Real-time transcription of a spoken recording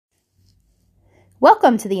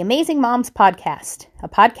Welcome to the Amazing Moms Podcast, a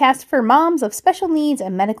podcast for moms of special needs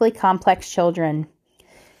and medically complex children.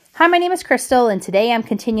 Hi, my name is Crystal, and today I'm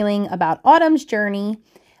continuing about Autumn's journey.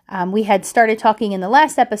 We had started talking in the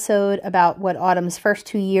last episode about what Autumn's first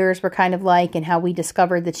 2 years were kind of like and how we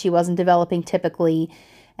discovered that she wasn't developing typically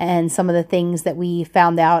and some of the things that we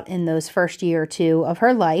found out in those first year or two of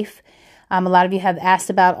her life. A lot of you have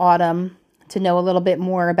asked about Autumn to know a little bit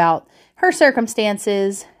more about her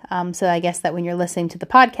circumstances. So I guess that when you're listening to the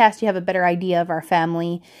podcast, you have a better idea of our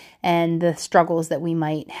family and the struggles that we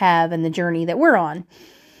might have and the journey that we're on.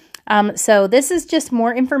 So this is just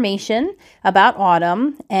more information about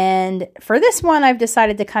Autumn. And for this one, I've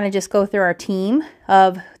decided to kind of just go through our team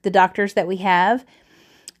of the doctors that we have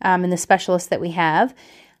and the specialists that we have.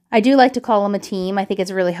 I do like to call them a team. I think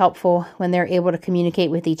it's really helpful when they're able to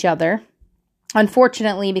communicate with each other.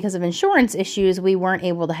 Unfortunately, because of insurance issues, we weren't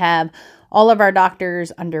able to have all of our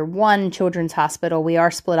doctors under one children's hospital. We are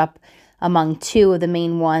split up among two of the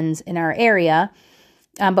main ones in our area,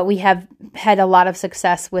 but we have had a lot of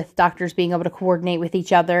success with doctors being able to coordinate with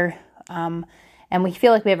each other, and we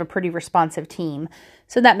feel like we have a pretty responsive team,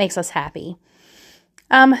 so that makes us happy.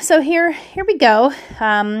 So here we go.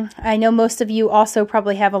 I know most of you also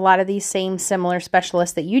probably have a lot of these same similar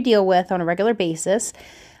specialists that you deal with on a regular basis.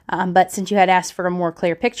 But since you had asked for a more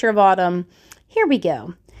clear picture of Autumn, here we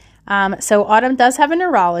go. So Autumn does have a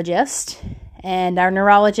neurologist, and our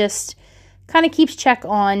neurologist kind of keeps check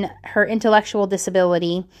on her intellectual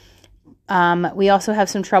disability. We also have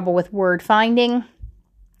some trouble with word finding,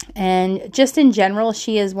 and just in general,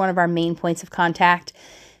 she is one of our main points of contact.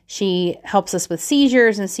 She helps us with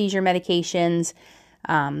seizures and seizure medications.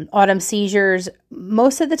 Autumn's seizures,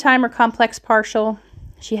 most of the time, are complex partial.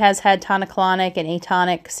 She has had tonic-clonic and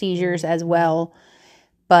atonic seizures as well,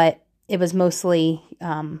 but it was mostly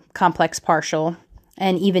complex partial.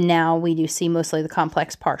 And even now, we do see mostly the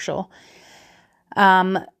complex partial.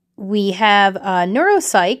 We have a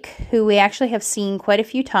neuropsych who we actually have seen quite a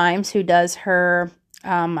few times, who does her,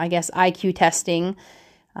 IQ testing,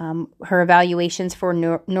 her evaluations for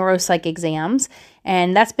neuropsych exams.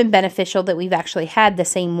 And that's been beneficial that we've actually had the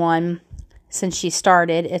same one since she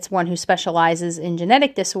started. It's one who specializes in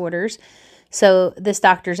genetic disorders. So this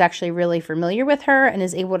doctor is actually really familiar with her and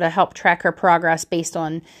is able to help track her progress based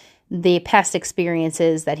on the past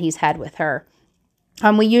experiences that he's had with her.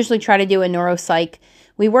 We usually try to do a neuropsych.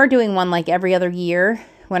 We were doing one like every other year.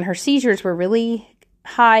 When her seizures were really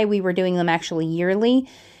high, we were doing them actually yearly.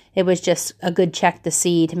 It was just a good check to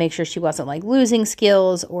see, to make sure she wasn't like losing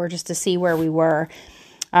skills or just to see where we were.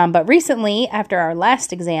 But recently, after our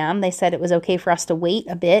last exam, they said it was okay for us to wait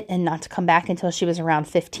a bit and not to come back until she was around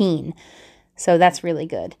 15. So that's really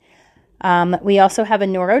good. We also have a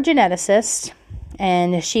neurogeneticist,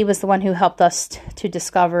 and she was the one who helped us to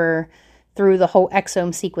discover through the whole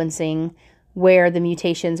exome sequencing where the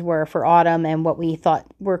mutations were for Autumn and what we thought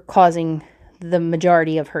were causing the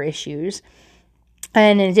majority of her issues.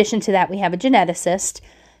 And in addition to that, we have a geneticist,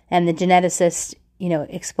 and the geneticist,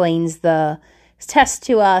 explains the tests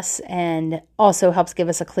to us and also helps give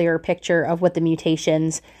us a clearer picture of what the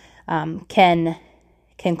mutations can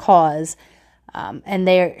cause.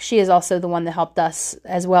 And she is also the one that helped us,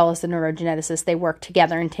 as well as the neurogeneticist. They work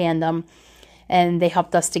together in tandem, and they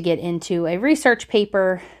helped us to get into a research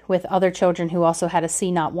paper with other children who also had a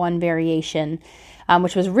C0.1 variation,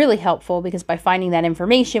 which was really helpful because by finding that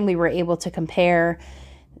information, we were able to compare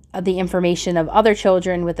the information of other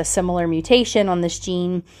children with a similar mutation on this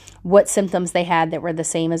gene, what symptoms they had that were the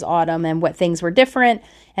same as Autumn and what things were different.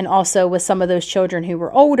 And also with some of those children who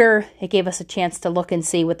were older, it gave us a chance to look and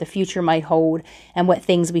see what the future might hold and what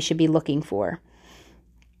things we should be looking for.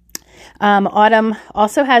 Autumn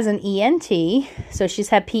also has an ENT, so she's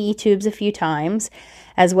had PE tubes a few times,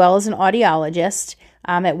 as well as an audiologist.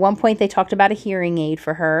 At one point, they talked about a hearing aid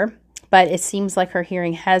for her, but it seems like her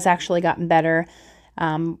hearing has actually gotten better.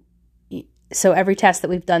 So every test that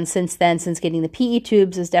we've done since then, since getting the PE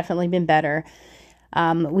tubes, has definitely been better.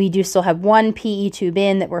 We do still have one PE tube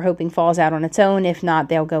in that we're hoping falls out on its own. If not,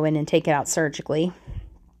 they'll go in and take it out surgically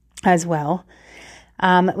as well.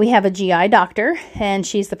 We have a GI doctor, and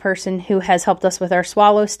she's the person who has helped us with our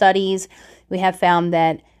swallow studies. We have found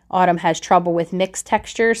that Autumn has trouble with mixed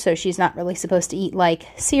textures, so she's not really supposed to eat like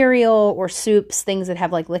cereal or soups, things that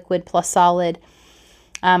have like liquid plus solid.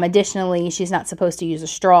 Additionally, she's not supposed to use a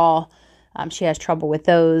straw. She has trouble with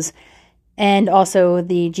those. And also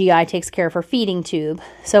the GI takes care of her feeding tube.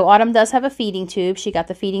 So Autumn does have a feeding tube. She got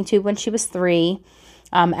the feeding tube when she was 3,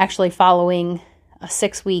 actually following a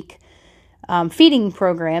 6-week feeding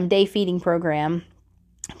program, day feeding program,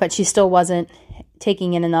 but she still wasn't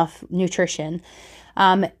taking in enough nutrition.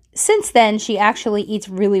 since then, she actually eats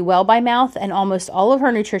really well by mouth, and almost all of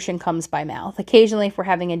her nutrition comes by mouth. Occasionally, if we're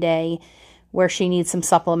having a day where she needs some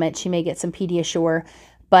supplement, she may get some Pediasure,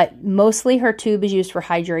 but mostly her tube is used for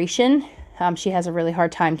hydration. She has a really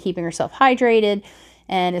hard time keeping herself hydrated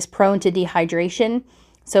and is prone to dehydration.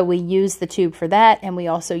 So we use the tube for that, and we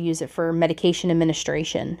also use it for medication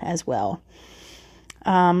administration as well.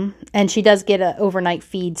 And she does get an overnight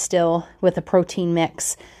feed still with a protein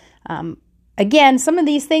mix. Again, some of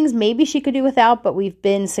these things maybe she could do without, but we've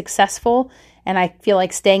been successful, and I feel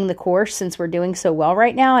like staying the course since we're doing so well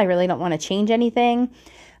right now. I really don't want to change anything.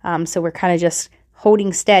 So we're kind of just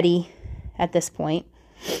holding steady at this point.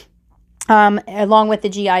 Along with the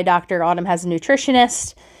GI doctor, Autumn has a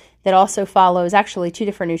nutritionist that also follows, actually 2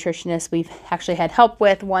 different nutritionists we've actually had help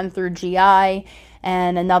with, one through GI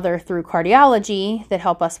and another through cardiology, that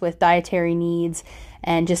help us with dietary needs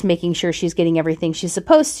and just making sure she's getting everything she's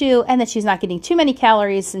supposed to, and that she's not getting too many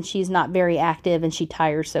calories since she's not very active and she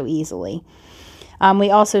tires so easily.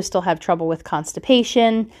 We also still have trouble with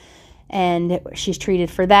constipation, and she's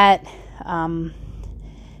treated for that.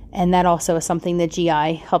 And that also is something that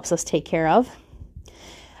GI helps us take care of.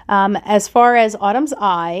 As far as Autumn's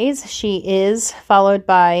eyes, she is followed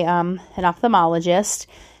by an ophthalmologist.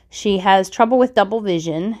 She has trouble with double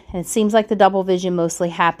vision, and it seems like the double vision mostly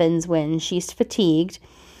happens when she's fatigued.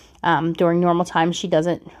 During normal times, she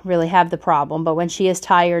doesn't really have the problem, but when she is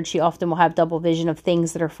tired, she often will have double vision of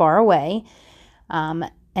things that are far away.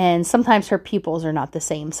 And sometimes her pupils are not the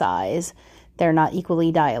same size. They're not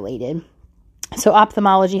equally dilated. So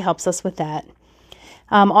ophthalmology helps us with that.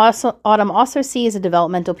 Autumn also sees a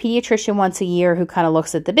developmental pediatrician once a year who kind of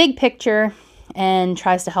looks at the big picture and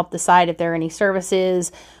tries to help decide if there are any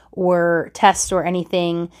services or tests or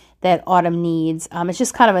anything that Autumn needs. It's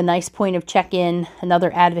just kind of a nice point of check-in,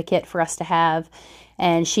 another advocate for us to have.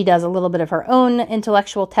 And she does a little bit of her own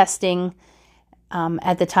intellectual testing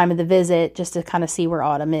at the time of the visit, just to kind of see where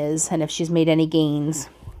Autumn is and if she's made any gains.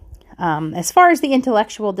 As far as the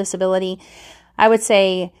intellectual disability, I would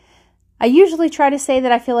say, I usually try to say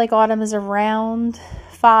that I feel like Autumn is around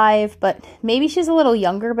 5, but maybe she's a little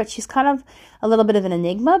younger, but she's kind of a little bit of an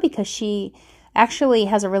enigma because she actually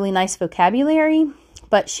has a really nice vocabulary,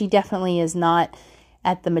 but she definitely is not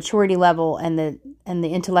at the maturity level and the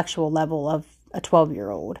intellectual level of a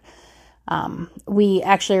 12-year-old. We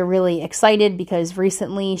actually are really excited because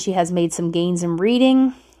recently she has made some gains in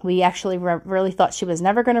reading. We actually really thought she was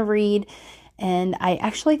never going to read. And I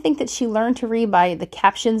actually think that she learned to read by the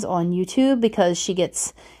captions on YouTube because she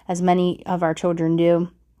gets, as many of our children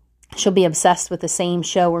do, she'll be obsessed with the same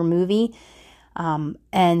show or movie.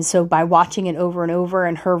 And so by watching it over and over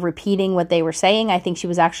and her repeating what they were saying, I think she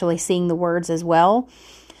was actually seeing the words as well.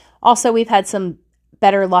 Also, we've had some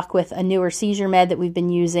better luck with a newer seizure med that we've been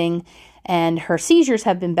using, and her seizures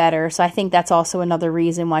have been better. So I think that's also another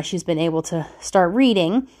reason why she's been able to start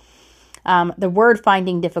reading. The word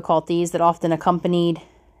finding difficulties that often accompanied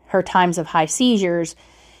her times of high seizures,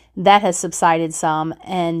 that has subsided some.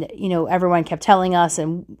 And, everyone kept telling us,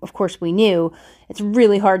 and of course we knew, it's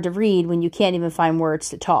really hard to read when you can't even find words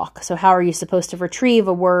to talk. So how are you supposed to retrieve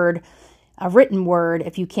a word, a written word,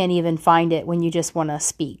 if you can't even find it when you just want to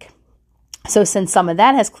speak? So since some of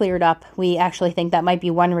that has cleared up, we actually think that might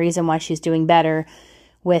be one reason why she's doing better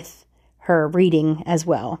with her reading as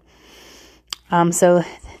well. So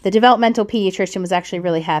the developmental pediatrician was actually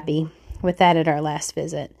really happy with that at our last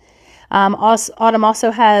visit. Autumn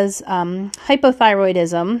also has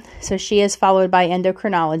hypothyroidism, so she is followed by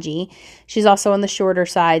endocrinology. She's also on the shorter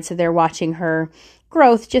side, so they're watching her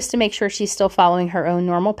growth just to make sure she's still following her own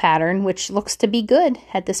normal pattern, which looks to be good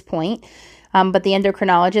at this point. But the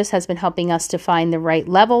endocrinologist has been helping us to find the right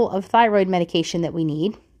level of thyroid medication that we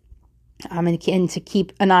need. And to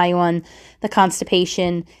keep an eye on the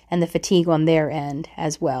constipation and the fatigue on their end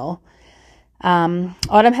as well.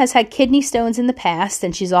 Autumn has had kidney stones in the past,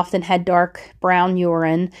 and she's often had dark brown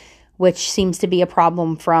urine, which seems to be a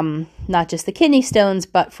problem from not just the kidney stones,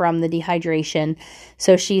 but from the dehydration.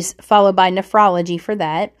 So she's followed by nephrology for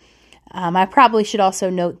that. I probably should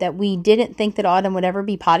also note that we didn't think that Autumn would ever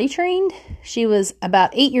be potty trained. She was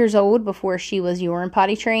about 8 years old before she was urine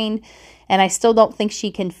potty trained. And I still don't think she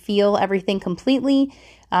can feel everything completely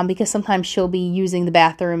because sometimes she'll be using the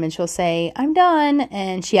bathroom and she'll say, "I'm done."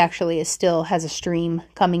 And she actually still has a stream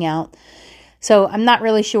coming out. So I'm not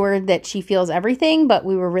really sure that she feels everything, but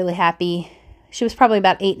we were really happy. She was probably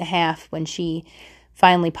about 8.5 when she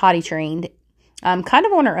finally potty trained. Kind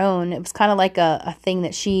of on her own. It was kind of like a thing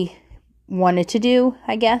that she wanted to do,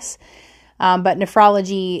 I guess. But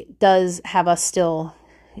nephrology does have us still...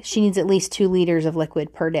 She needs at least 2 liters of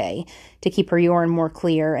liquid per day to keep her urine more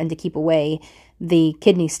clear and to keep away the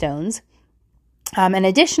kidney stones. And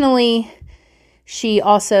additionally, she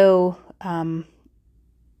also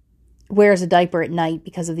wears a diaper at night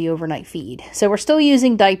because of the overnight feed. So we're still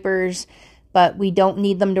using diapers, but we don't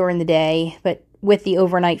need them during the day. But with the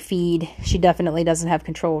overnight feed, she definitely doesn't have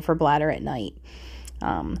control of her bladder at night.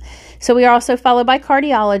 So we are also followed by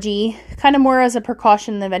cardiology, kind of more as a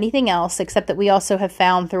precaution than anything else, except that we also have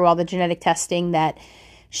found through all the genetic testing that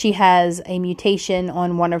she has a mutation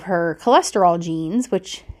on one of her cholesterol genes,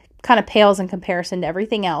 which kind of pales in comparison to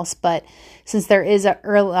everything else. But since there is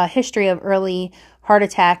a history of early heart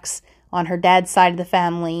attacks on her dad's side of the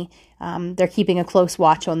family, they're keeping a close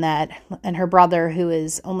watch on that. And her brother, who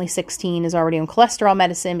is only 16, is already on cholesterol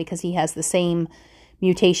medicine because he has the same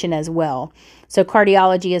mutation as well. So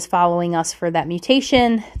cardiology is following us for that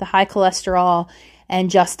mutation, the high cholesterol, and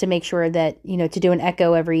just to make sure that, to do an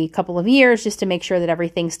echo every couple of years, just to make sure that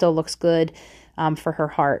everything still looks good for her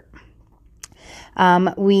heart.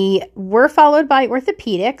 We were followed by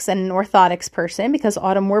orthopedics and an orthotics person because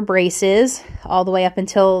Autumn wore braces all the way up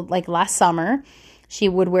until like last summer. She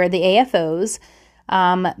would wear the AFOs.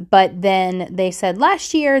 But then they said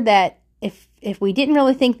last year that if we didn't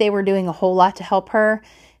really think they were doing a whole lot to help her,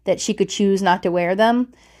 that she could choose not to wear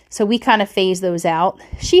them. So we kind of phased those out.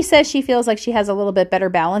 She says she feels like she has a little bit better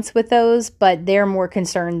balance with those, but they're more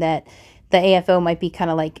concerned that the AFO might be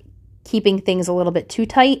kind of like keeping things a little bit too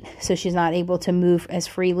tight, so she's not able to move as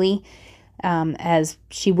freely as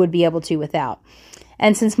she would be able to without.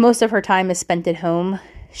 And since most of her time is spent at home,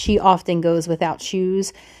 she often goes without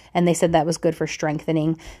shoes, and they said that was good for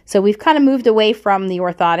strengthening. So we've kind of moved away from the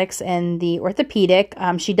orthotics and the orthopedic.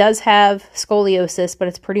 She does have scoliosis, but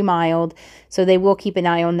it's pretty mild, so they will keep an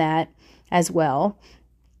eye on that as well.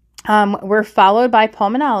 We're followed by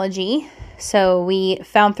pulmonology. So we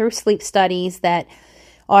found through sleep studies that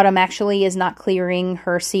Autumn actually is not clearing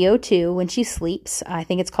her CO2 when she sleeps. I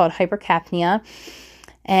think it's called hypercapnia.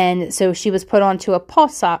 And so she was put onto a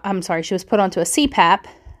CPAP.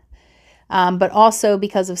 But also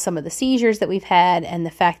because of some of the seizures that we've had and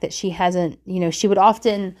the fact that she hasn't, she would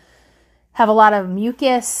often have a lot of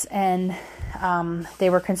mucus, and they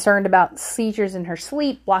were concerned about seizures in her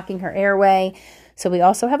sleep, blocking her airway. So we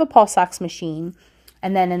also have a pulse ox machine.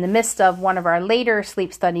 And then in the midst of one of our later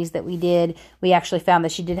sleep studies that we did, we actually found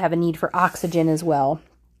that she did have a need for oxygen as well.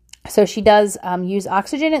 So she does use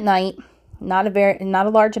oxygen at night, not a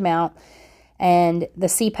large amount. And the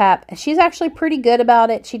CPAP, she's actually pretty good about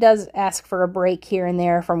it. She does ask for a break here and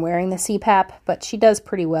there from wearing the CPAP, but she does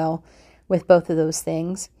pretty well with both of those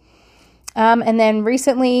things. And then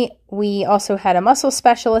recently, we also had a muscle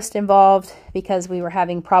specialist involved because we were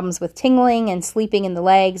having problems with tingling and sleeping in the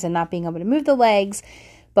legs and not being able to move the legs.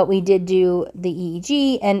 But we did do the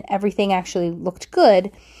EEG, and everything actually looked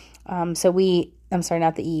good. Not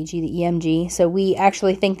the EEG, the EMG. So we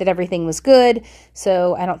actually think that everything was good.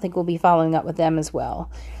 So I don't think we'll be following up with them as well.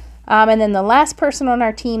 And then the last person on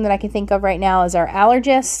our team that I can think of right now is our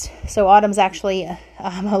allergist. So Autumn's actually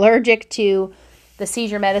allergic to the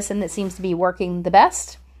seizure medicine that seems to be working the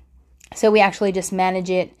best. So we actually just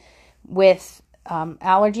manage it with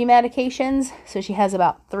allergy medications. So she has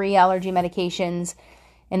about 3 allergy medications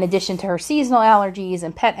in addition to her seasonal allergies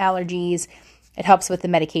and pet allergies. It helps with the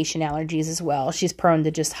medication allergies as well. She's prone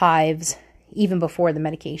to just hives. Even before the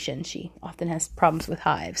medication, she often has problems with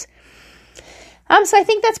hives. So I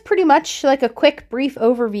think that's pretty much like a quick, brief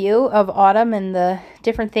overview of Autumn and the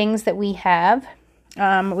different things that we have.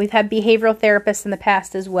 We've had behavioral therapists in the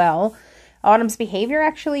past as well. Autumn's behavior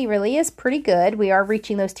actually really is pretty good. We are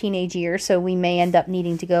reaching those teenage years, so we may end up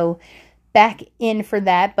needing to go back in for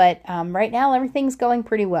that. But right now, everything's going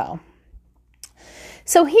pretty well.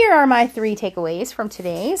 So here are my 3 takeaways from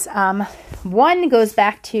today's. One goes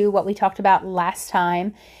back to what we talked about last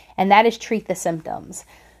time, and that is treat the symptoms.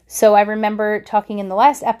 So I remember talking in the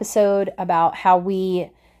last episode about how we,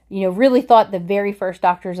 really thought the very first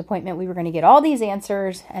doctor's appointment we were going to get all these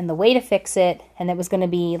answers and the way to fix it, and it was going to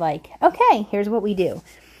be like, okay, here's what we do.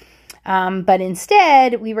 But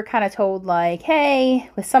instead, we were kind of told like, hey,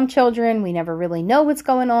 with some children, we never really know what's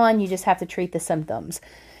going on. You just have to treat the symptoms.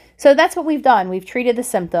 So that's what we've done. We've treated the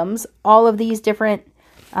symptoms, all of these different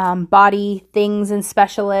body things and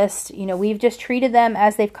specialists. We've just treated them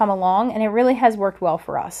as they've come along, and it really has worked well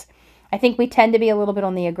for us. I think we tend to be a little bit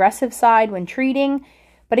on the aggressive side when treating,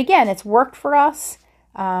 but again, it's worked for us.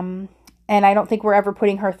 And I don't think we're ever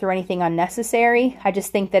putting her through anything unnecessary. I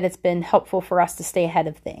just think that it's been helpful for us to stay ahead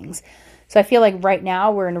of things. So I feel like right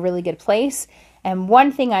now we're in a really good place. And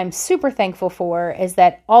one thing I'm super thankful for is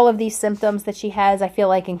that all of these symptoms that she has, I feel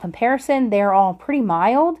like in comparison, they're all pretty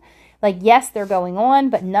mild. Like, yes, they're going on,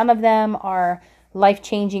 but none of them are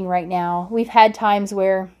life-changing right now. We've had times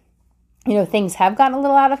where, things have gotten a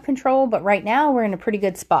little out of control, but right now we're in a pretty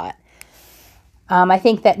good spot. I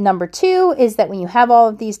think that number 2 is that when you have all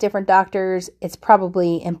of these different doctors, it's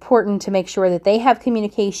probably important to make sure that they have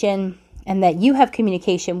communication and that you have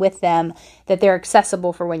communication with them, that they're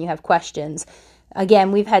accessible for when you have questions.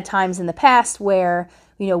 Again, we've had times in the past where,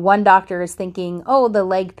 one doctor is thinking, oh, the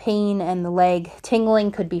leg pain and the leg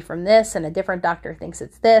tingling could be from this, and a different doctor thinks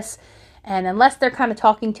it's this. And unless they're kind of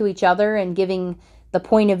talking to each other and giving the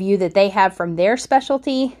point of view that they have from their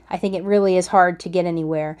specialty, I think it really is hard to get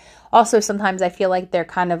anywhere. Also, sometimes I feel like they're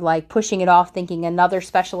kind of like pushing it off, thinking another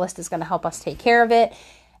specialist is going to help us take care of it,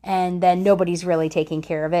 and then nobody's really taking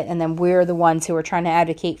care of it, and then we're the ones who are trying to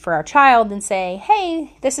advocate for our child and say,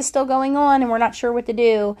 hey, this is still going on and we're not sure what to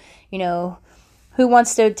do. Who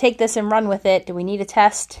wants to take this and run with it? Do we need a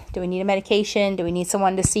test? Do we need a medication? Do we need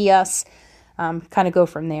someone to see us? Kind of go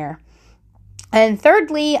from there. And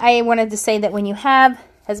thirdly, I wanted to say that when you have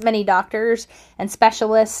as many doctors and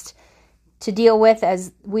specialists to deal with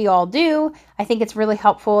as we all do, I think it's really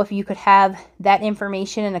helpful if you could have that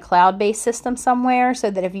information in a cloud-based system somewhere,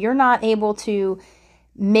 so that if you're not able to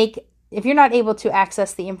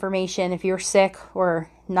access the information, if you're sick or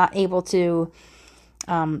not able to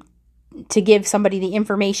give somebody the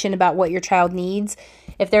information about what your child needs,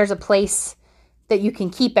 if there's a place that you can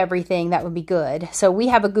keep everything, that would be good. So we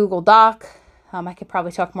have a Google Doc. I could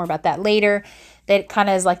probably talk more about that later. That kind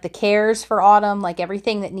of is like the cares for autumn, like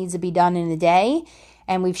everything that needs to be done in a day.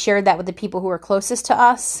 And we've shared that with the people who are closest to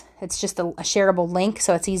us. It's just a shareable link,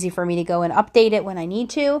 so it's easy for me to go and update it when I need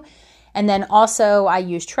to. And then also I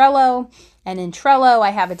use Trello. And in Trello,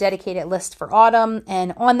 I have a dedicated list for autumn.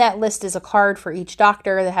 And on that list is a card for each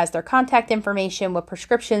doctor that has their contact information, what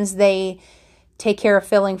prescriptions they take care of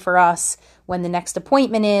filling for us, when the next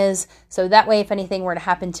appointment is. So that way, if anything were to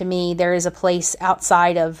happen to me, there is a place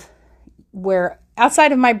outside of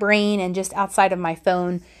my brain and just outside of my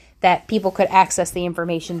phone that people could access the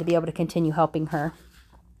information to be able to continue helping her.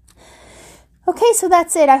 Okay, so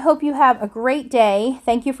that's it. I hope you have a great day.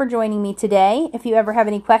 Thank you for joining me today. If you ever have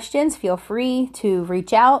any questions, feel free to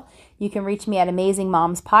reach out. You can reach me at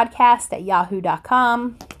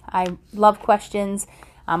amazingmomspodcast@yahoo.com. I love questions.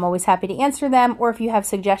 I'm always happy to answer them. Or if you have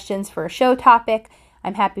suggestions for a show topic,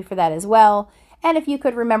 I'm happy for that as well. And if you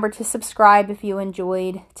could remember to subscribe if you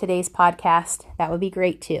enjoyed today's podcast, that would be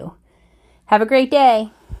great too. Have a great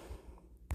day.